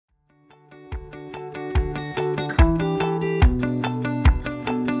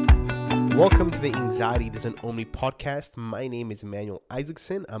Welcome to the Anxiety Doesn't Own Me podcast. My name is Emmanuel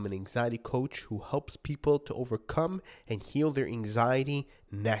Isaacson. I'm an anxiety coach who helps people to overcome and heal their anxiety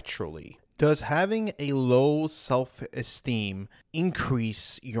naturally. Does having a low self-esteem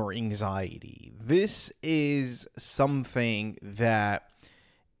increase your anxiety? This is something that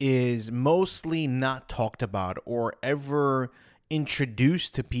is mostly not talked about or ever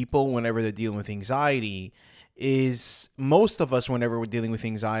introduced to people whenever they're dealing with anxiety. Is most of us, whenever we're dealing with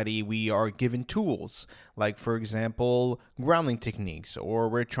anxiety, we are given tools, like, for example, grounding techniques, or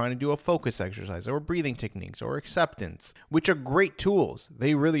we're trying to do a focus exercise, or breathing techniques, or acceptance, which are great tools.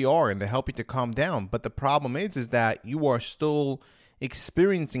 They really are, and they help you to calm down. But the problem is that you are still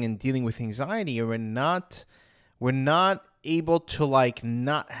experiencing and dealing with anxiety, and we're not able to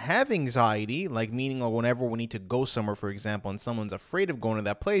not have anxiety, meaning whenever we need to go somewhere, for example, and someone's afraid of going to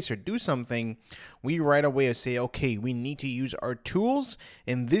that place or do something, we right away say, okay, we need to use our tools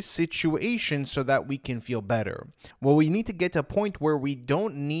in this situation so that we can feel better. Well, we need to get to a point where we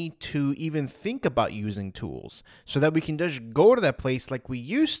don't need to even think about using tools so that we can just go to that place like we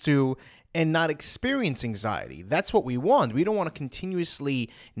used to and not experience anxiety. That's what we want. We don't want to continuously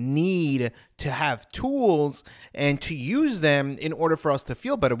need to have tools and to use them in order for us to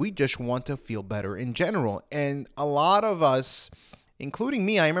feel better. We just want to feel better in general. And a lot of us, including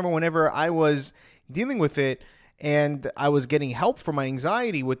me, I remember whenever I was dealing with it and I was getting help for my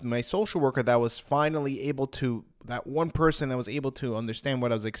anxiety with my social worker that was finally able to, that one person that was able to understand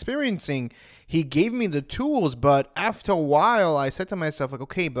what I was experiencing, he gave me the tools. But after a while, I said to myself,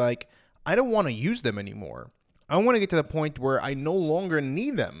 I don't want to use them anymore. I want to get to the point where I no longer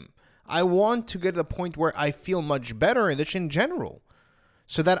need them. I want to get to the point where I feel much better, and that's in general,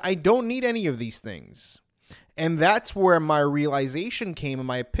 so that I don't need any of these things. And that's where my realization came and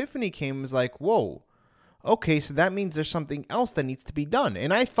my epiphany came. It was like, whoa, okay, so that means there's something else that needs to be done.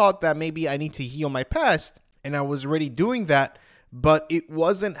 And I thought that maybe I need to heal my past, and I was already doing that, but it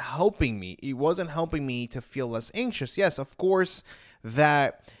wasn't helping me. It wasn't helping me to feel less anxious. Yes, of course,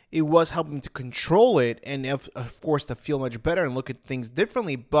 that it was helping to control it and, of course, to feel much better and look at things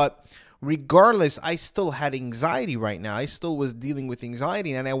differently. But regardless, I still had anxiety right now. I still was dealing with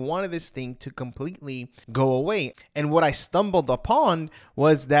anxiety, and I wanted this thing to completely go away. And what I stumbled upon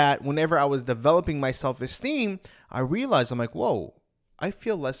was that whenever I was developing my self-esteem, I realized, whoa, I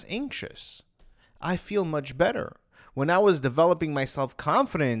feel less anxious. I feel much better. When I was developing my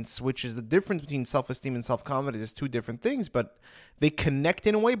self-confidence, which is the difference between self-esteem and self-confidence, is two different things, but they connect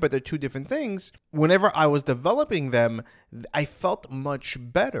in a way, but they're two different things. Whenever I was developing them, I felt much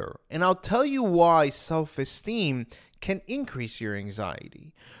better. And I'll tell you why self-esteem can increase your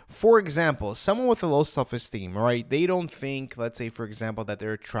anxiety. For example, someone with a low self-esteem, right? They don't think, let's say, for example, that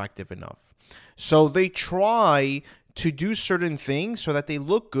they're attractive enough. So they try to do certain things so that they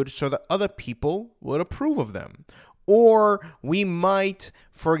look good, so that other people would approve of them. Or we might,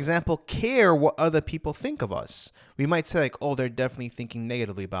 for example, care what other people think of us. We might say oh, they're definitely thinking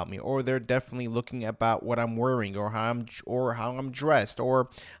negatively about me, or they're definitely looking about what I'm wearing, or how I'm dressed, or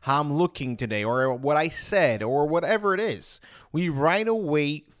how I'm looking today, or what I said, or whatever it is. We right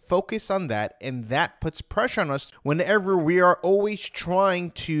away focus on that, and that puts pressure on us whenever we are always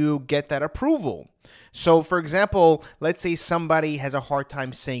trying to get that approval. So, for example, let's say somebody has a hard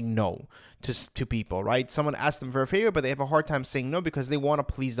time saying no to people, right? Someone asks them for a favor, but they have a hard time saying no because they want to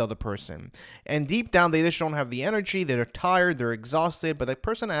please the other person. And deep down, they just don't have the energy. They're tired. They're exhausted. But the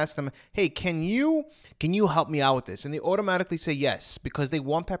person asks them, hey, can you help me out with this? And they automatically say yes because they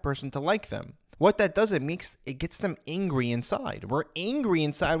want that person to like them. What that does, it gets them angry inside. We're angry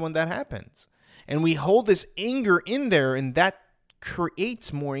inside when that happens. And we hold this anger in there, and that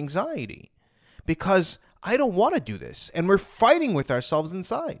creates more anxiety. Because I don't want to do this. And we're fighting with ourselves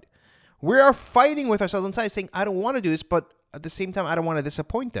inside. We are fighting with ourselves inside saying, I don't want to do this, but at the same time, I don't want to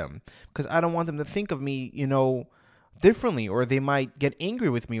disappoint them because I don't want them to think of me, differently, or they might get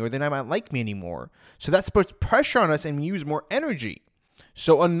angry with me, or they might like me anymore. So that puts pressure on us and we use more energy.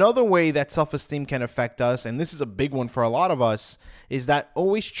 So another way that self-esteem can affect us, and this is a big one for a lot of us, is that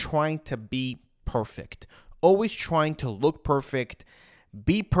always trying to be perfect, always trying to look perfect,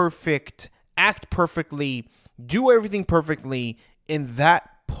 be perfect, act perfectly, do everything perfectly, and that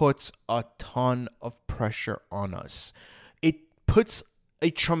puts a ton of pressure on us. It puts a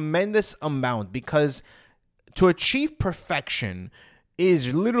tremendous amount because to achieve perfection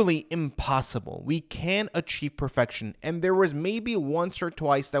is literally impossible. We can't achieve perfection. And there was maybe once or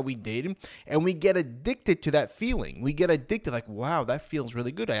twice that we did, and we get addicted to that feeling. We get addicted wow, that feels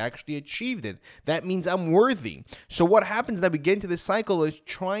really good. I actually achieved it. That means I'm worthy. So what happens that we get into this cycle is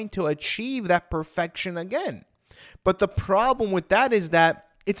trying to achieve that perfection again. But the problem with that is that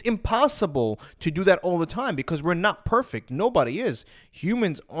It's impossible to do that all the time because we're not perfect. Nobody is.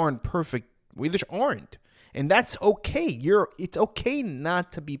 Humans aren't perfect. We just aren't. And that's okay. It's okay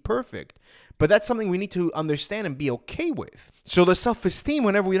not to be perfect. But that's something we need to understand and be okay with. So the self-esteem,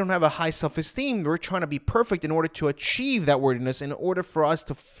 whenever we don't have a high self-esteem, we're trying to be perfect in order to achieve that worthiness, in order for us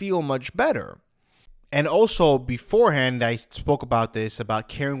to feel much better. And also beforehand, I spoke about this, about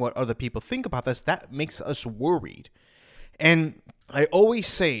caring what other people think about us. That makes us worried. And I always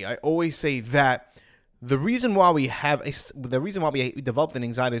say that the reason why we developed an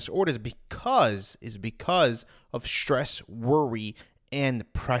anxiety disorder is because of stress, worry,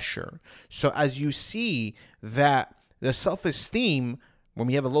 and pressure. So as you see that the self-esteem, when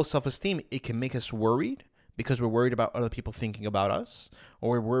we have a low self-esteem, it can make us worried because we're worried about other people thinking about us,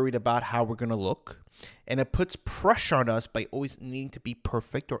 or we're worried about how we're going to look. And it puts pressure on us by always needing to be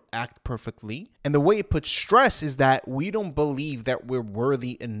perfect or act perfectly. And the way it puts stress is that we don't believe that we're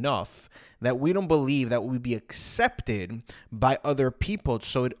worthy enough, that we don't believe that we'll be accepted by other people.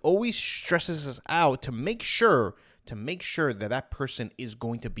 So it always stresses us out to make sure that that person is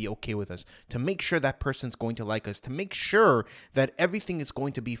going to be okay with us, to make sure that person's going to like us, to make sure that everything is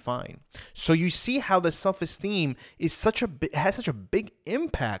going to be fine. So you see how the self-esteem is has such a big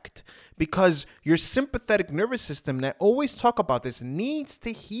impact, because your sympathetic nervous system, and I always talk about this, needs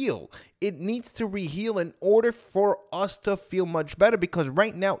to heal. It needs to reheal in order for us to feel much better, because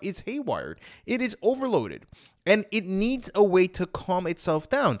right now it's haywired. It is overloaded. And it needs a way to calm itself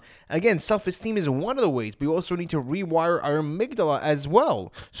down. Again, self-esteem is one of the ways. We also need to rewire our amygdala as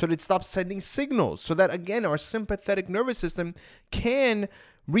well, so that it stops sending signals, so that, again, our sympathetic nervous system can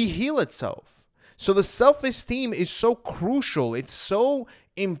reheal itself. So the self-esteem is so crucial. It's so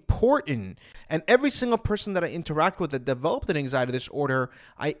important. And every single person that I interact with that developed an anxiety disorder,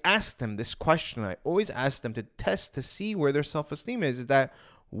 I ask them this question. I always ask them to test to see where their self-esteem is that,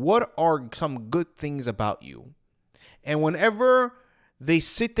 what are some good things about you? And whenever they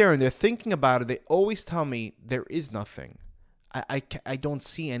sit there and they're thinking about it, they always tell me there is nothing. I don't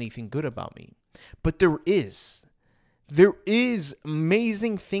see anything good about me. But there is. There is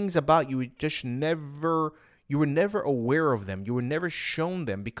amazing things about you. You were never aware of them. You were never shown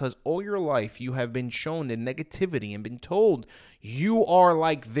them, because all your life you have been shown the negativity and been told you are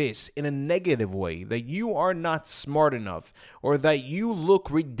like this in a negative way, that you are not smart enough, or that you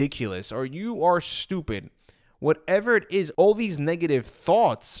look ridiculous, or you are stupid. Whatever it is, all these negative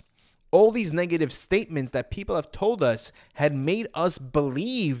thoughts, all these negative statements that people have told us had made us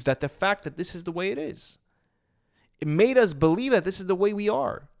believe that the fact that this is the way it is. It made us believe that this is the way we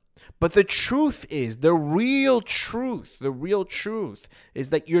are. But the truth is, the real truth is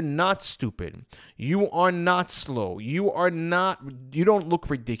that you're not stupid. You are not slow. You don't look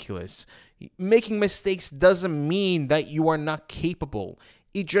ridiculous. Making mistakes doesn't mean that you are not capable.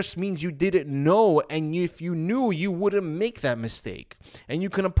 It just means you didn't know, and if you knew, you wouldn't make that mistake. And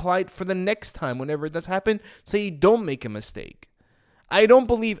you can apply it for the next time whenever it does happen, so you don't make a mistake. I don't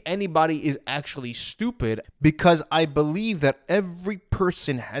believe anybody is actually stupid, because I believe that every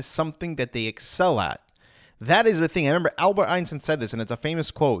person has something that they excel at. That is the thing. I remember Albert Einstein said this, and it's a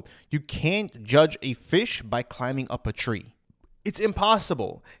famous quote. You can't judge a fish by climbing up a tree. It's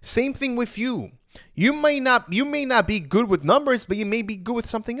impossible. Same thing with you. You may not be good with numbers, but you may be good with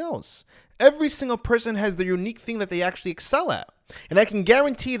something else. Every single person has the unique thing that they actually excel at. And I can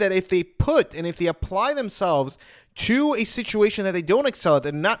guarantee that if they apply themselves to a situation that they don't excel at,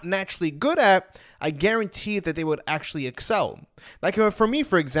 they're not naturally good at, I guarantee that they would actually excel. Like for me,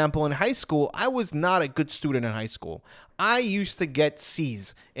 for example, in high school, I was not a good student in high school. I used to get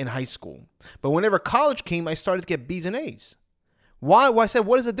C's in high school. But whenever college came, I started to get B's and A's. Why? Well, I said,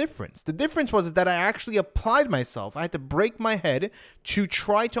 what is the difference? The difference was that I actually applied myself. I had to break my head to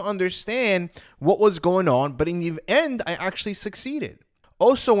try to understand what was going on. But in the end, I actually succeeded.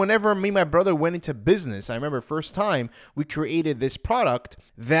 Also, whenever me and my brother went into business, I remember first time we created this product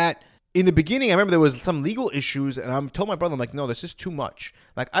that in the beginning, I remember there was some legal issues, and I told my brother, I'm like, no, this is too much.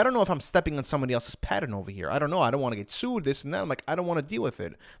 Like, I don't know if I'm stepping on somebody else's pattern over here. I don't know. I don't want to get sued, this and that. I'm like, I don't want to deal with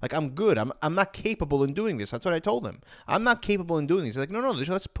it. Like, I'm good. I'm not capable in doing this. That's what I told him. I'm not capable in doing this. He's like, no,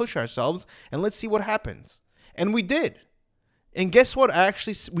 let's push ourselves, and let's see what happens. And we did. And guess what?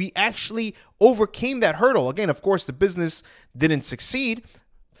 We actually overcame that hurdle. Again, of course, the business didn't succeed.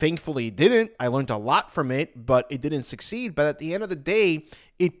 Thankfully, it didn't. I learned a lot from it, but it didn't succeed. But at the end of the day,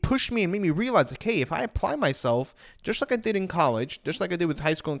 it pushed me and made me realize, like, hey, if I apply myself, just like I did in college, just like I did with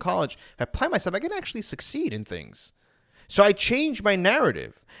high school and college, if I apply myself, I can actually succeed in things. So I changed my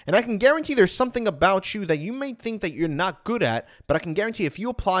narrative. And I can guarantee there's something about you that you may think that you're not good at, but I can guarantee if you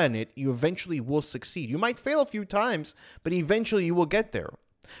apply on it, you eventually will succeed. You might fail a few times, but eventually you will get there.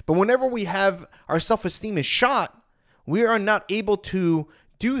 But whenever we have our self-esteem is shot, we are not able to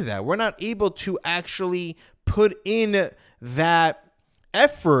do that. We're not able to actually put in that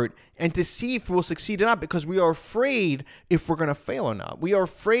effort and to see if we'll succeed or not, because we are afraid if we're going to fail or not. We are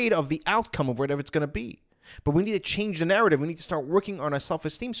afraid of the outcome of whatever it's going to be. But we need to change the narrative. We need to start working on our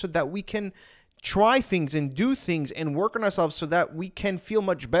self-esteem so that we can try things and do things and work on ourselves so that we can feel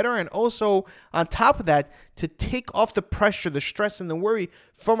much better. And also, on top of that, to take off the pressure, the stress, and the worry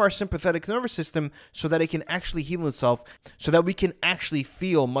from our sympathetic nervous system so that it can actually heal itself, so that we can actually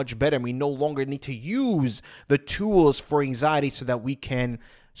feel much better. And we no longer need to use the tools for anxiety so that we can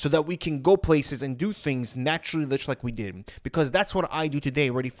go places and do things naturally, just like we did. Because that's what I do today.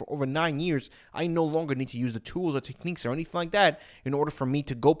 Already for over 9 years, I no longer need to use the tools or techniques or anything like that in order for me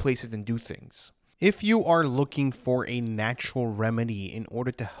to go places and do things. If you are looking for a natural remedy in order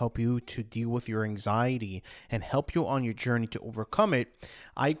to help you to deal with your anxiety and help you on your journey to overcome it,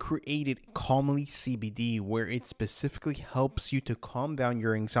 I created Calmly CBD, where it specifically helps you to calm down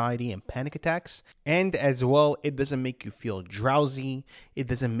your anxiety and panic attacks. And as well, it doesn't make you feel drowsy. It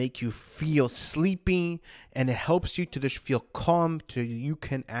doesn't make you feel sleepy. And it helps you to just feel calm so you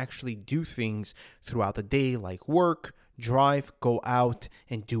can actually do things throughout the day like work, drive, go out,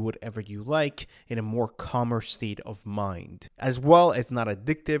 and do whatever you like in a more calmer state of mind. As well as not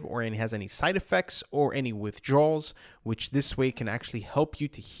addictive or has any side effects or any withdrawals, which this way can actually help you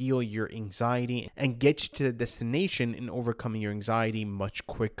to heal your anxiety and get you to the destination in overcoming your anxiety much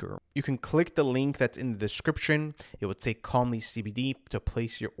quicker. You can click the link that's in the description. It would say Calmly CBD to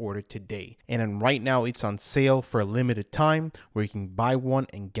place your order today. And then right now it's on sale for a limited time where you can buy one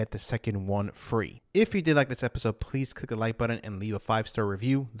and get the second one free. If you did like this episode, please click the like button and leave a 5-star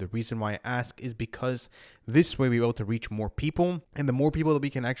review. The reason why I ask is because this way we're able to reach more people, and the more people that we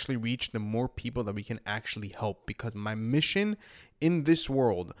can actually reach, the more people that we can actually help. Because my mission in this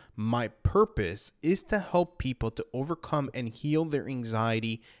world, my purpose is to help people to overcome and heal their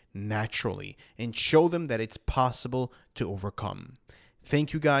anxiety naturally and show them that it's possible to overcome.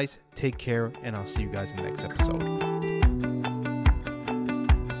 Thank you guys. Take care, and I'll see you guys in the next episode.